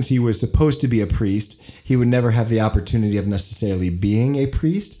since he was supposed to be a priest, he would never have the opportunity of necessarily being a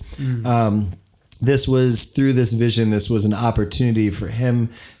priest. this was through this vision, this was an opportunity for him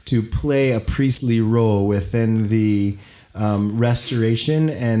to play a priestly role within the restoration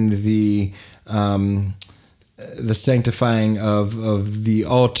and the sanctifying of the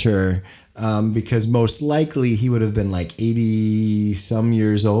altar, because most likely he would have been like 80 some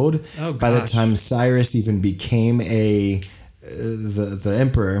years old by the time Cyrus even became the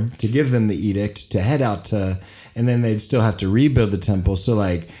emperor to give them the edict to head out to, and then they'd still have to rebuild the temple. So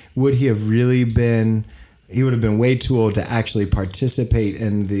like, would he have really been? He would have been way too old to actually participate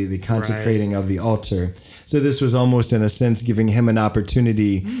in the consecrating of the altar. So this was almost, in a sense, giving him an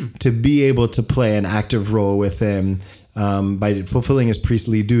opportunity to be able to play an active role within, by fulfilling his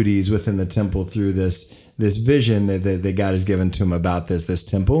priestly duties within the temple through this vision that God has given to him about this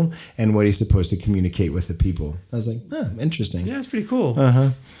temple and what he's supposed to communicate with the people. I was like, interesting. Yeah, it's pretty cool.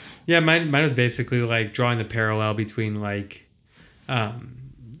 Yeah, mine was basically like drawing the parallel between like,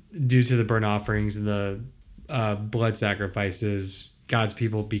 due to the burnt offerings and the blood sacrifices, God's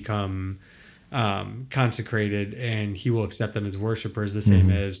people become consecrated, and he will accept them as worshipers, the same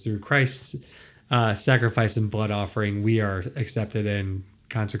as through Christ's sacrifice and blood offering, we are accepted and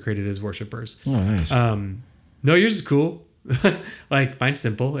consecrated as worshipers. Oh, nice. No, yours is cool. Like, mine's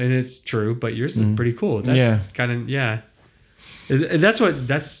simple and it's true, but yours is pretty cool. That's kind of,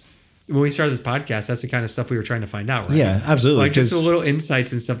 that's when we started this podcast, that's the kind of stuff we were trying to find out, right? Yeah, absolutely. Like just the little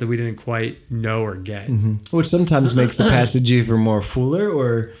insights and stuff that we didn't quite know or get. Which sometimes makes the passage even more fuller,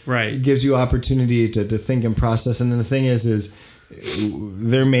 or gives you opportunity to think and process. And then the thing is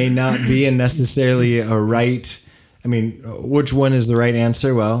there may not be necessarily a right. I mean, which one is the right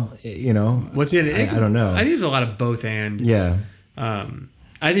answer? Well, what's the I don't know. I think there's a lot of both and. Yeah.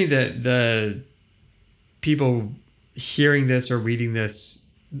 I think that the people hearing this or reading this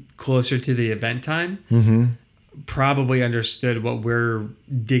closer to the event time probably understood what we're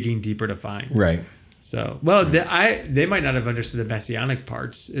digging deeper to find. Right. So, they might not have understood the messianic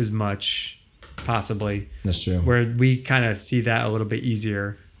parts as much, possibly. That's true. Where we kind of see that a little bit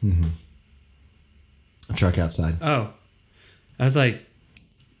easier. A truck outside. Oh, I was like,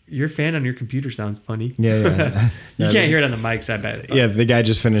 your fan on your computer sounds funny. Yeah. You can't hear it on the mics, I bet. But. Yeah, the guy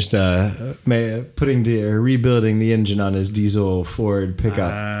just finished rebuilding the engine on his diesel Ford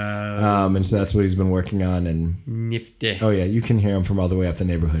pickup. And so that's what he's been working on. And nifty. Oh, yeah, you can hear him from all the way up the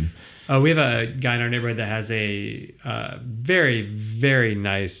neighborhood. Oh, we have a guy in our neighborhood that has a very, very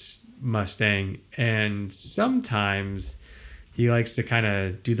nice Mustang. And sometimes he likes to kind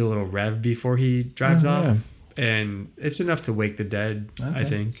of do the little rev before he drives off. Yeah. And it's enough to wake the dead, I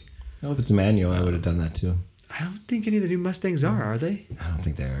think. Well, if it's a manual, I would have done that too. I don't think any of the new Mustangs are they? I don't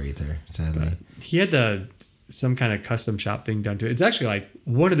think they are either, sadly. He had some kind of custom shop thing done to it. It's actually like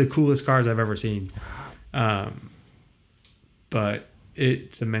one of the coolest cars I've ever seen. But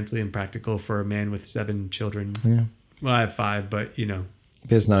it's immensely impractical for a man with 7 children. Yeah. Well, I have 5, but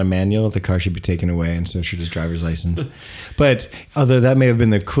If it's not a manual, the car should be taken away, and so should his driver's license. But although that may have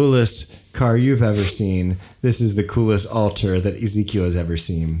been the coolest car you've ever seen, this is the coolest altar that Ezekiel has ever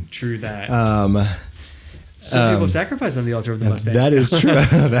seen. True that. Some people sacrifice on the altar of the Mustang. That is true.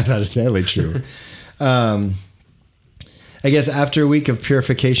 That is sadly true. I guess after a week of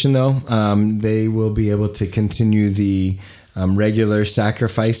purification, though, they will be able to continue the regular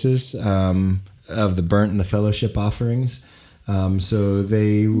sacrifices of the burnt and the fellowship offerings. So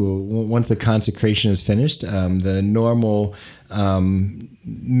they will, once the consecration is finished, the normal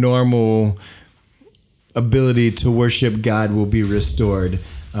ability to worship God will be restored.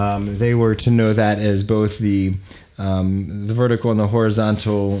 They were to know that as both the vertical and the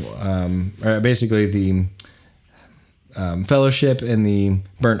horizontal, or basically the fellowship and the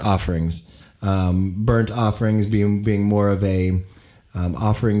burnt offerings. Burnt offerings being more of a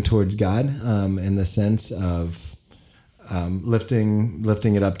offering towards God, in the sense of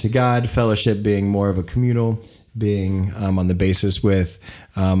lifting it up to God. Fellowship being more of a communal, being on the basis with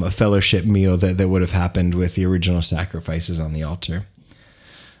a fellowship meal that would have happened with the original sacrifices on the altar.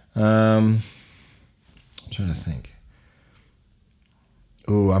 I'm trying to think.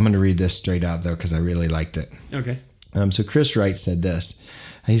 Oh, I'm going to read this straight out, though, because I really liked it. Okay. So Chris Wright said this.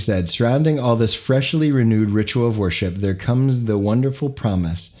 He said, surrounding all this freshly renewed ritual of worship, there comes the wonderful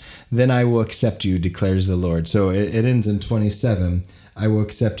promise, then I will accept you, declares the Lord. So it ends in 27, I will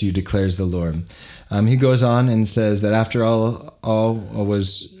accept you, declares the Lord. He goes on and says that after all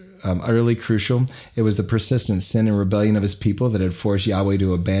was utterly crucial, it was the persistent sin and rebellion of his people that had forced Yahweh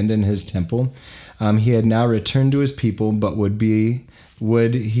to abandon his temple. He had now returned to his people, but would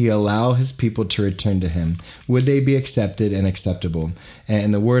he allow his people to return to him? Would they be accepted and acceptable?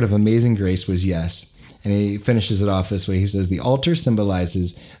 And the word of amazing grace was yes. And he finishes it off this way. He says, the altar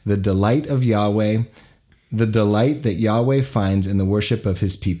symbolizes the delight of Yahweh, the delight that Yahweh finds in the worship of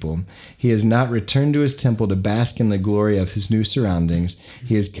his people. He has not returned to his temple to bask in the glory of his new surroundings.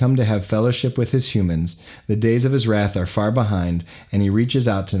 He has come to have fellowship with his humans. The days of his wrath are far behind, and he reaches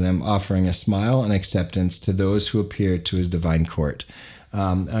out to them, offering a smile and acceptance to those who appear to his divine court.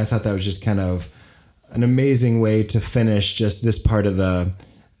 And I thought that was just kind of an amazing way to finish just this part of the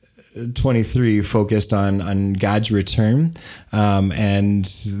 23 focused on God's return and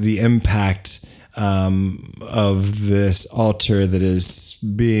the impact of this altar that is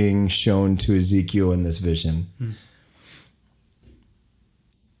being shown to Ezekiel in this vision.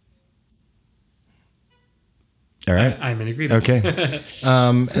 All right. I'm in agreement. Okay.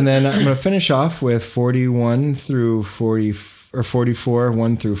 And then I'm going to finish off with 41 through 40 or 44,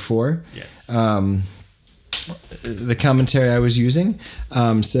 1 through 4. Yes. The commentary I was using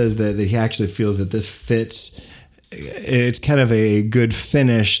says that he actually feels that this fits. It's kind of a good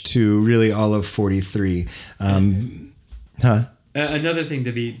finish to really all of 43. Another thing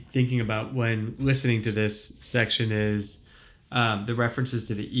to be thinking about when listening to this section is the references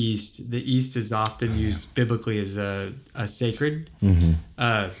to the East. The East is often used biblically as a sacred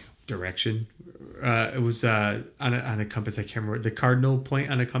direction. It was on a compass. I can't remember the cardinal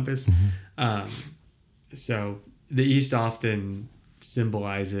point on a compass. So the East often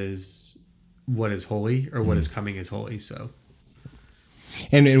symbolizes what is holy or what is coming as holy. So,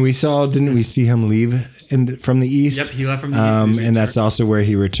 and we saw, didn't we see him leave from the East? Yep, he left from the East. And that's also where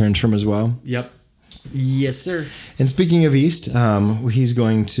he returned from as well. Yep. Yes, sir. And speaking of East, he's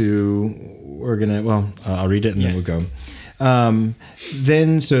going to, I'll read it and then we'll go. So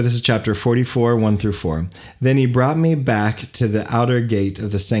this is chapter 44, 1 through 4. Then he brought me back to the outer gate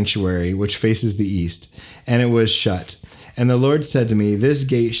of the sanctuary, which faces the east, and it was shut. And the Lord said to me, this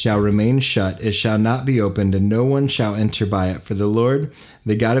gate shall remain shut, it shall not be opened, and no one shall enter by it, for the Lord,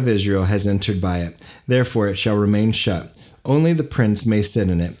 the God of Israel, has entered by it. Therefore it shall remain shut. Only the prince may sit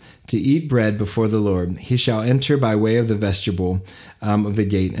in it, to eat bread before the Lord. He shall enter by way of the vestibule of the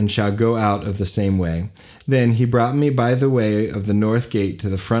gate, and shall go out of the same way. Then he brought me by the way of the north gate to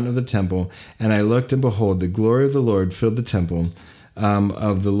the front of the temple, and I looked, and behold, the glory of the Lord filled the temple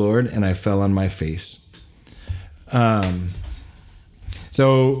of the Lord, and I fell on my face.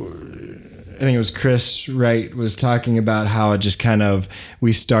 So I think it was Chris Wright was talking about how it just kind of,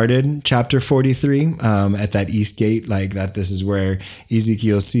 we started chapter 43 at that east gate, like that this is where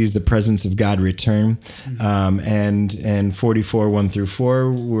Ezekiel sees the presence of God return. And 44, 1 through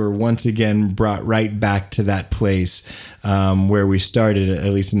 4, we're once again brought right back to that place where we started,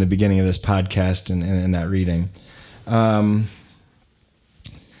 at least in the beginning of this podcast and that reading.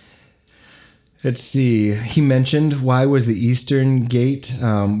 Let's see. He mentioned, why was the eastern gate,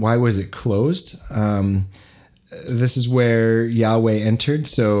 why was it closed? This is where Yahweh entered.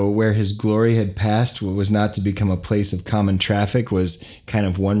 So where his glory had passed, what was not to become a place of common traffic, was kind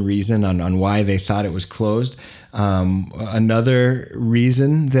of one reason on why they thought it was closed. Another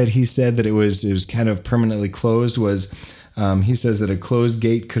reason that he said that it was kind of permanently closed was, he says that a closed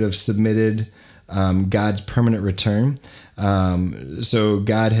gate could have submitted God's permanent return. So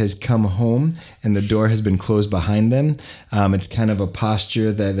God has come home and the door has been closed behind them. It's kind of a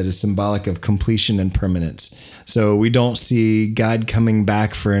posture that is symbolic of completion and permanence. So we don't see God coming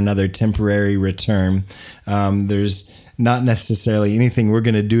back for another temporary return. There's not necessarily anything we're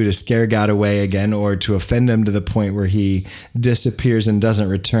going to do to scare God away again or to offend him to the point where he disappears and doesn't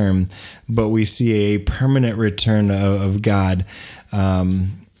return. But we see a permanent return of God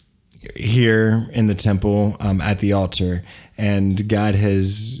here in the temple at the altar, and God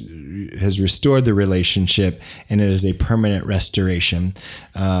has restored the relationship, and it is a permanent restoration.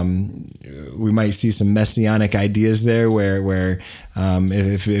 We might see some messianic ideas there where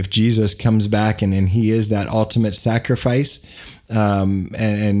if Jesus comes back and he is that ultimate sacrifice,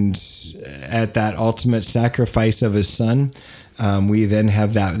 and at that ultimate sacrifice of his son, we then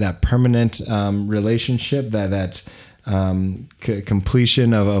have that permanent relationship, that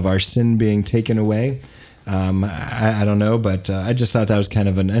completion of our sin being taken away. I don't know, but I just thought that was kind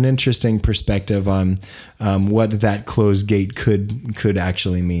of an interesting perspective on what that closed gate could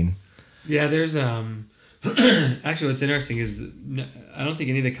actually mean. Yeah, there's actually what's interesting is I don't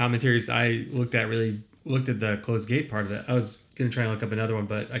think any of the commentaries I looked at really looked at the closed gate part of it. I was going to try and look up another one,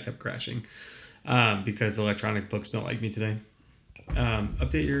 but I kept crashing because electronic books don't like me today.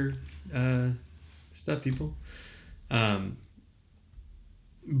 Update your stuff, people.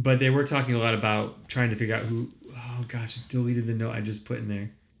 But they were talking a lot about trying to figure out who. Oh gosh, I deleted the note I just put in there.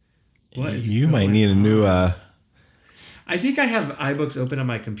 What is you might need a new. I think I have iBooks open on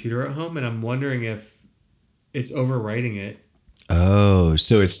my computer at home, and I'm wondering if it's overwriting it. Oh,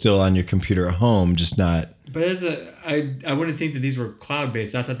 so it's still on your computer at home, just not. But I wouldn't think that these were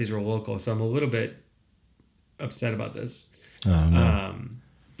cloud-based. I thought these were local, so I'm a little bit upset about this. Oh no.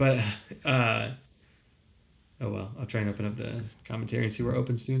 But oh well, I'll try and open up the commentary and see where it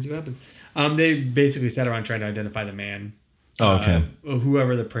opens to and see what happens. They basically sat around trying to identify the man. Oh, okay.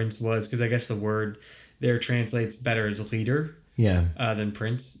 Whoever the prince was, because I guess the word there translates better as leader. Yeah. Than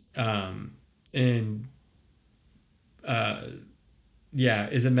prince. Yeah,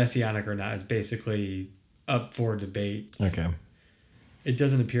 is it messianic or not? Is basically up for debate. Okay. It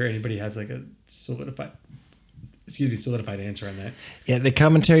doesn't appear anybody has like a solidified answer on that. Yeah, the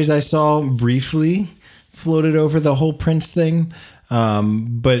commentaries I saw briefly floated over the whole Prince thing,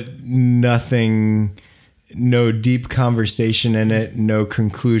 but nothing, no deep conversation in it, no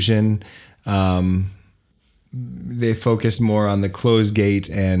conclusion. They focused more on the closed gate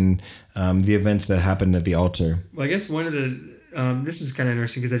and the events that happened at the altar. Well, I guess one of the this is kind of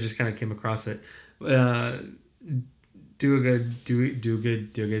interesting because I just kind of came across it. Ian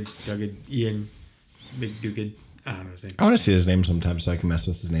McDougall. I don't know his name. I want to see his name sometime so I can mess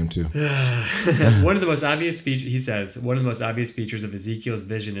with his name too. One of the most obvious features, he says, one of the most obvious features of Ezekiel's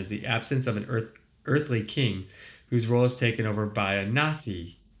vision is the absence of an earthly king whose role is taken over by a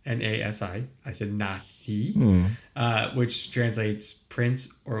Nasi, Nasi. I said Nasi, which translates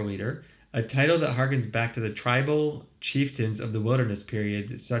prince or leader, a title that harkens back to the tribal chieftains of the wilderness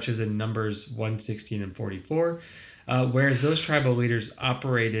period, such as in Numbers 1:16 and 44. Whereas those tribal leaders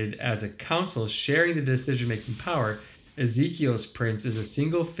operated as a council sharing the decision-making power, Ezekiel's prince is a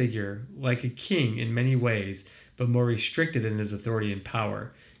single figure, like a king in many ways, but more restricted in his authority and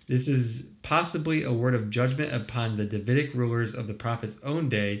power. This is possibly a word of judgment upon the Davidic rulers of the prophet's own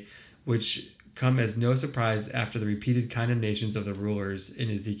day, which come as no surprise after the repeated condemnations of the rulers in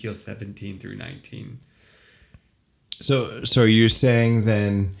Ezekiel 17 through 19. So are you saying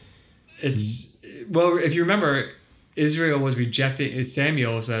then... Well, if you remember... Israel was rejecting,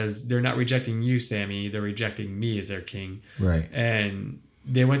 Samuel says, they're not rejecting you, Sammy, they're rejecting me as their king. Right. And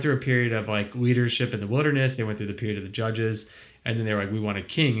they went through a period of like leadership in the wilderness. They went through the period of the judges. And then they were like, we want a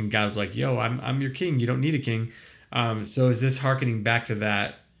king. And God was like, yo, I'm your king. You don't need a king. So is this hearkening back to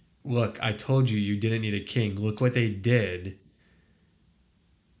that? Look, I told you, you didn't need a king. Look what they did.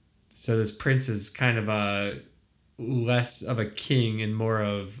 So this prince is kind of less of a king and more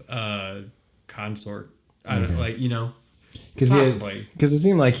of a consort. I don't like, possibly. Because it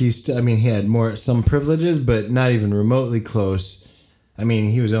seemed like he had some privileges, but not even remotely close. I mean,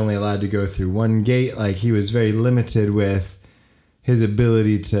 he was only allowed to go through one gate. Like, he was very limited with his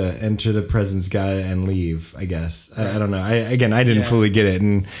ability to enter the presence of God and leave, I guess. Right. I don't know. I didn't fully get it.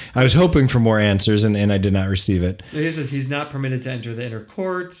 And I was hoping for more answers, and I did not receive it. It says he's not permitted to enter the inner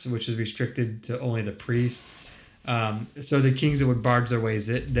courts, which is restricted to only the priests. So the kings that would barge their ways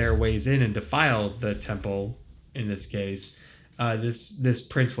in and defile the temple, in this case, this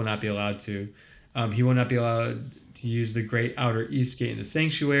prince will not be allowed to. He will not be allowed to use the great outer east gate in the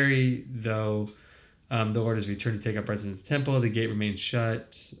sanctuary, though the Lord has returned to take up residence in the temple. The gate remains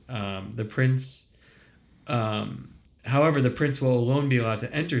shut. However, the prince will alone be allowed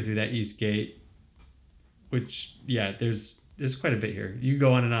to enter through that east gate, which, there's quite a bit here. You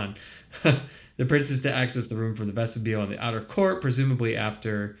go on and on. The prince is to access the room from the vestibule in the outer court, presumably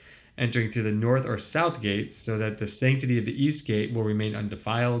after entering through the north or south gates, so that the sanctity of the east gate will remain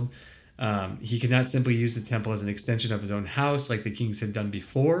undefiled. He cannot simply use the temple as an extension of his own house like the kings had done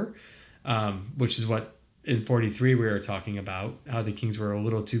before, which is what in 43 we were talking about, how the kings were a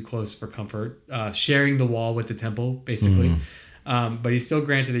little too close for comfort, sharing the wall with the temple, basically. But he's still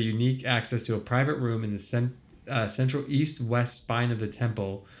granted a unique access to a private room in the central east-west spine of the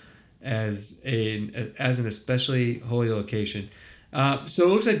temple, as an especially holy location. So it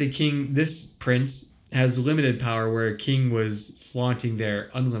looks like this prince has limited power, where a king was flaunting their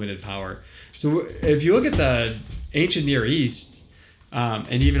unlimited power. So if you look at the ancient Near East,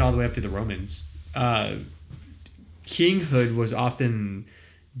 and even all the way up to the Romans, kinghood was often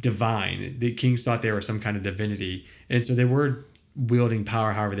divine. The kings thought they were some kind of divinity, and so they were wielding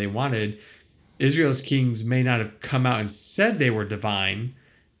power however they wanted. Israel's kings may not have come out and said they were divine,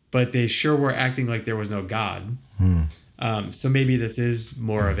 but they sure were acting like there was no God. So maybe this is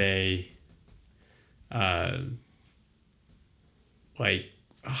more of a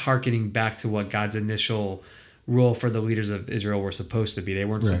hearkening back to what God's initial role for the leaders of Israel were supposed to be. They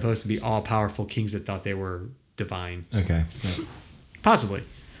weren't supposed to be all-powerful kings that thought they were divine. Okay. Yeah. Possibly.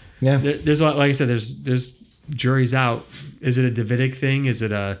 Yeah. There's a lot, like I said, there's jury's out. Is it a Davidic thing? Is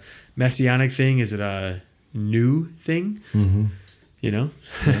it a messianic thing? Is it a new thing? Mm-hmm. Yeah.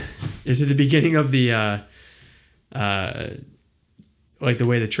 Is it the beginning of the like the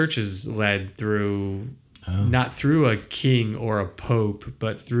way the church is led through, not through a king or a pope,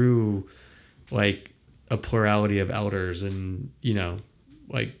 but through like a plurality of elders and,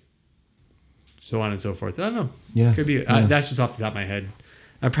 like so on and so forth. I don't know. Yeah. Could be. Yeah. That's just off the top of my head.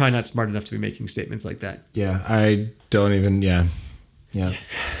 I'm probably not smart enough to be making statements like that. Yeah. I don't even, yeah.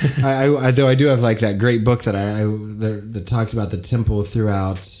 I do have like that great book that that talks about the temple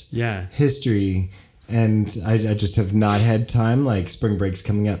throughout history. And I just have not had time. Like spring break's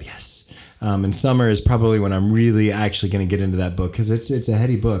coming up. Yes. And summer is probably when I'm really actually going to get into that book. Cause it's a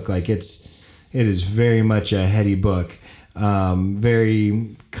heady book. Like it is very much a heady book.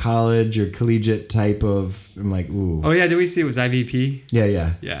 Very college or collegiate type of, I'm like, ooh. Oh yeah. Did we see it was IVP?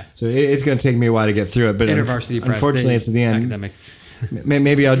 Yeah. So it's going to take me a while to get through it, but InterVarsity Press, unfortunately it's at the end. Academic.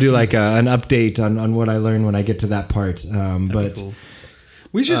 Maybe I'll do like an update on what I learned when I get to that part. But cool.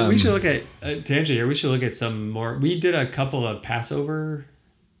 We should look at tangent here. We should look at some more. We did a couple of Passover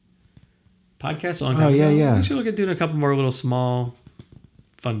podcasts on. Yeah. We should look at doing a couple more little small,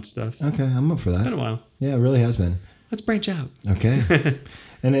 fun stuff. Okay, I'm up for that. It's been a while. Yeah, it really has been. Let's branch out. Okay.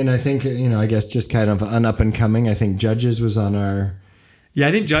 and I think I guess just kind of an up and coming. I think Judges was on our. Yeah,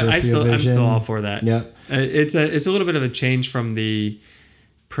 I think I'm still all for that. Yep. It's a little bit of a change from the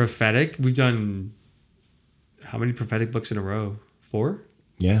prophetic. We've done how many prophetic books in a row? 4?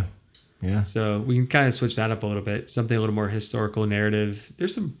 Yeah. So we can kind of switch that up a little bit. Something a little more historical narrative.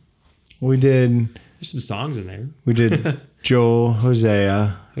 There's some songs in there. We did Joel,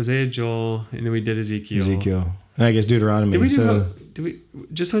 Hosea, Joel, and then we did Ezekiel. And I guess Deuteronomy. Did we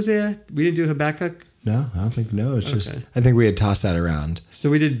just Hosea? We didn't do Habakkuk? No, I don't think. No, it's just. I think we had tossed that around.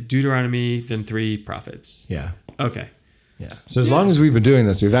 So we did Deuteronomy, then 3 prophets. Yeah. Okay. Yeah. So as long as we've been doing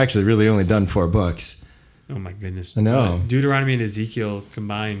this, we've actually really only done 4 books. Oh my goodness. I know. Deuteronomy and Ezekiel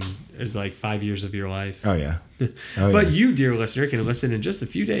combined is like 5 years of your life. Oh yeah. But you, dear listener, can listen in just a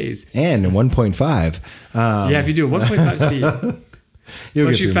few days. And 1.5. Yeah, if you do a 1.5 speed.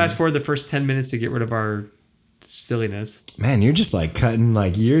 Once you fast forward the first 10 minutes to get rid of our silliness. Man, you're just like cutting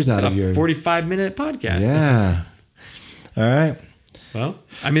like years out of your 45-minute podcast. Yeah. All right. Well,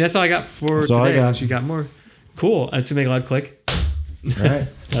 I mean, that's all I got for today. All I got. You got more. Cool. That's going to make a loud click. All right.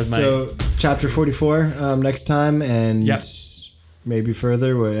 So chapter 44 next time, and maybe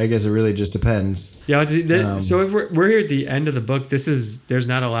further. I guess it really just depends. Yeah. So if we're here at the end of the book, there's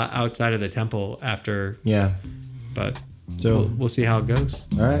not a lot outside of the temple after. Yeah. But so we'll see how it goes.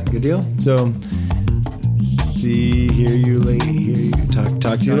 All right. Good deal. So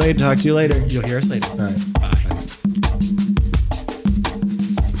talk to you later. You'll hear us later. All right.